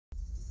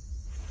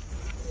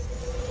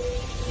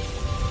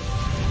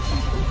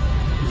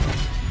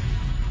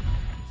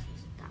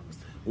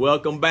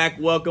Welcome back.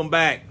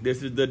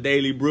 This is the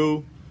Daily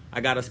Brew.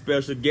 I got a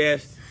special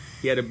guest.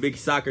 He had a big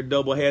soccer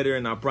doubleheader,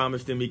 and I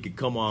promised him he could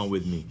come on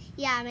with me.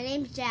 Yeah, my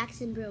name's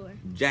Jackson Brewer.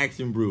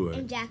 Jackson Brewer.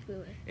 I'm Jack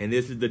Brewer. And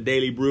this is the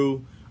Daily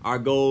Brew. Our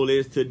goal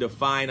is to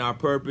define our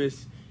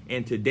purpose.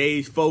 And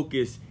today's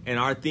focus and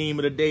our theme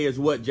of the day is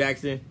what,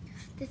 Jackson?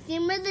 The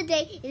theme of the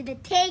day is to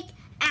take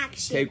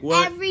action. Take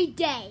what? Every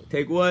day.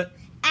 Take what?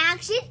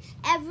 Action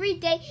every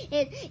day.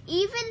 And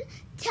even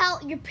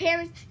tell your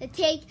parents to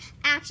take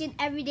action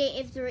every day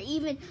if they're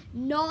even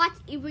not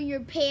even your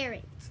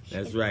parents.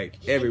 That's right.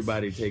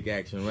 Everybody take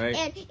action, right?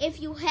 And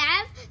if you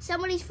have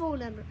somebody's phone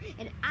number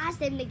and ask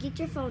them to get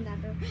your phone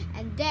number,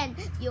 and then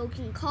you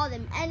can call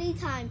them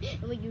anytime.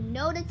 And when you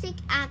know to take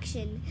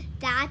action,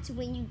 that's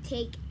when you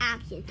take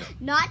action.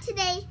 Not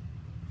today,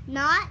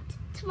 not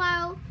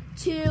tomorrow,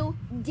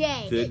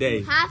 today. Today.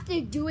 You have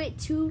to do it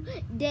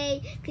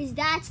today because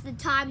that's the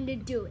time to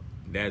do it.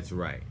 That's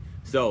right.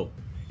 So,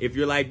 if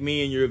you're like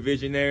me and you're a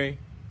visionary,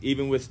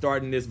 even with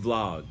starting this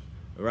vlog,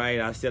 right?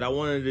 I said I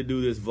wanted to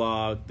do this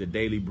vlog, the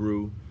Daily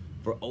Brew,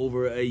 for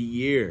over a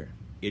year.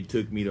 It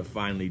took me to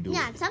finally do it.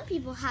 Yeah, some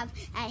people have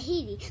at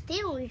Haiti, they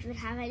don't even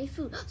have any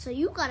food. So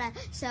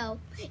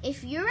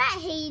if you're at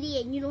Haiti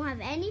and you don't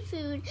have any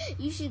food,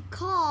 you should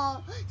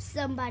call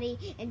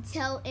somebody and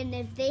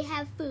if they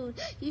have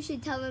food, you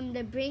should tell them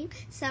to bring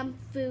some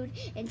food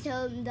and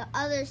tell them the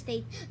other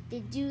states to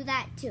do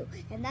that too.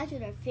 And that's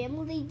what our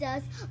family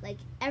does, like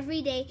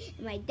every day.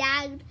 And my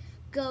dad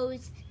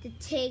goes to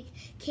take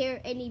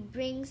care and he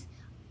brings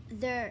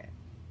their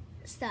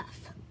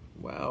stuff.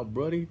 Wow,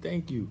 buddy,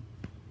 thank you.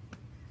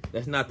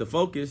 That's not the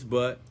focus,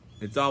 but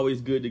it's always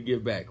good to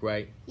give back,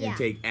 right? Yeah. And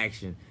take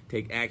action.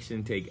 Take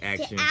action. Take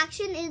action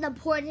is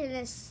important.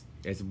 It's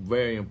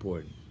very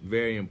important.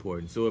 Very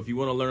important. So if you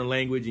want to learn a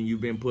language and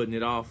you've been putting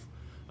it off,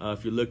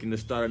 if you're looking to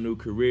start a new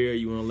career,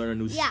 you want to learn a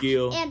new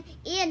skill. And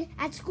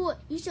at school,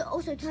 you should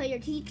also tell your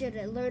teacher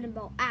to learn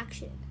about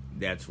action.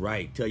 That's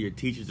right. Tell your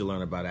teachers to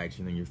learn about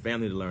action and your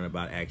family to learn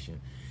about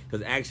action.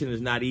 Because action is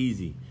not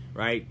easy,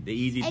 right? The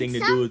easy thing to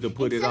do is to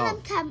put it off.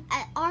 Sometimes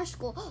at our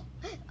school,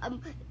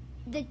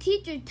 the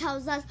teacher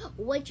tells us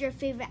what's your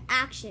favorite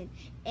action,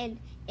 and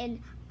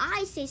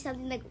I say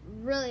something like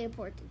really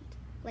important,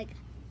 like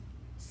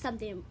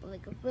something like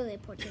really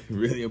important.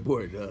 Really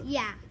important, huh?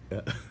 Yeah.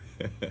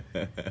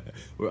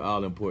 We're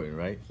all important,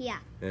 right? Yeah.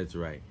 That's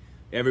right.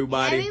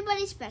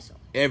 Everybody's special.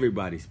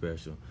 Everybody's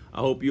special. I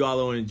hope you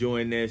all are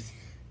enjoying this.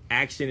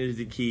 Action is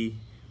the key.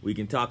 We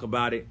can talk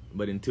about it,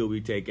 but until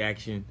we take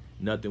action,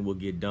 nothing will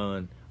get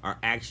done. Our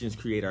actions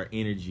create our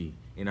energy,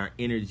 and our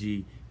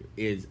energy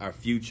is our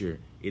future.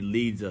 It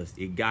leads us,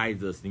 it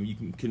guides us, and you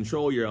can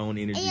control your own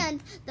energy.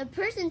 And the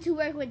person to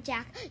work with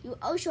Jack, you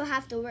also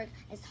have to work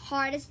as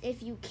hard as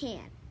if you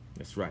can.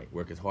 That's right.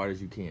 Work as hard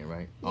as you can,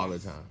 right? Yes. All the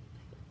time.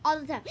 All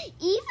the time.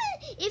 Even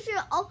if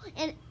you're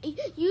and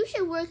you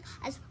should work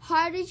as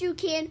hard as you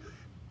can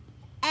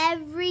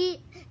everything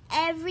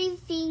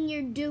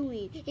you're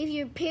doing. If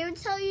your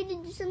parents tell you to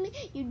do something,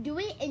 you do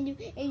it and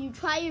you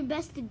try your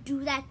best to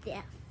do that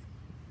there.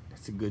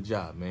 That's a good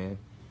job, man.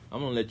 I'm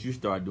gonna let you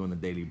start doing the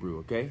Daily Brew,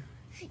 okay?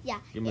 Yeah.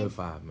 Give me a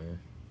 5, man.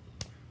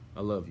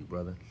 I love you,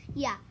 brother.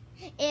 Yeah.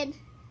 And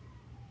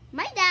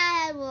my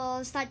dad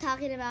will start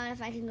talking about if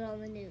I can go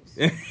on the news.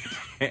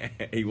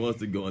 He wants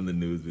to go on the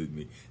news with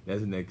me.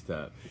 That's next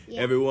time.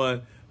 Yeah.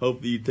 Everyone,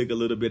 hopefully you took a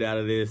little bit out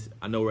of this.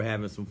 I know we're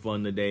having some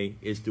fun today.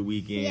 It's the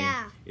weekend.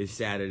 Yeah. It's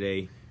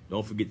Saturday.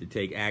 Don't forget to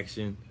take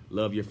action.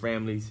 Love your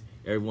families.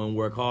 Everyone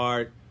work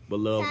hard, but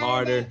love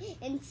harder.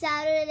 And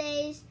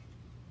Saturdays,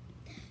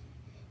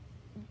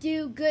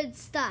 do good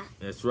stuff.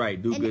 That's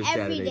right. Do good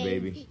Saturday,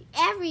 baby.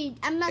 Every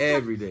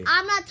day.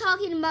 I'm not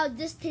talking about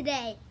this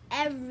today.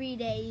 Every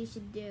day you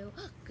should do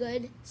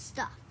good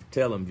stuff.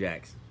 Tell them,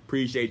 Jax.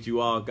 Appreciate you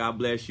all. God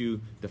bless you.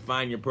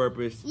 Define your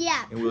purpose.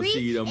 Yeah. And we'll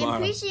see you tomorrow.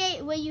 And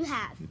appreciate what you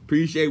have.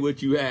 Appreciate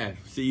what you have.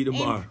 See you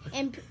tomorrow.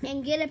 And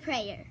get a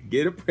prayer.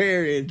 Get a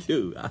prayer in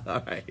too.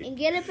 All right. And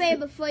get a prayer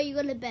before you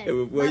go to bed.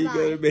 And before you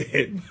go to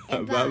bed.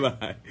 Bye-bye.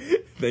 Bye-bye.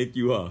 Thank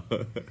you all.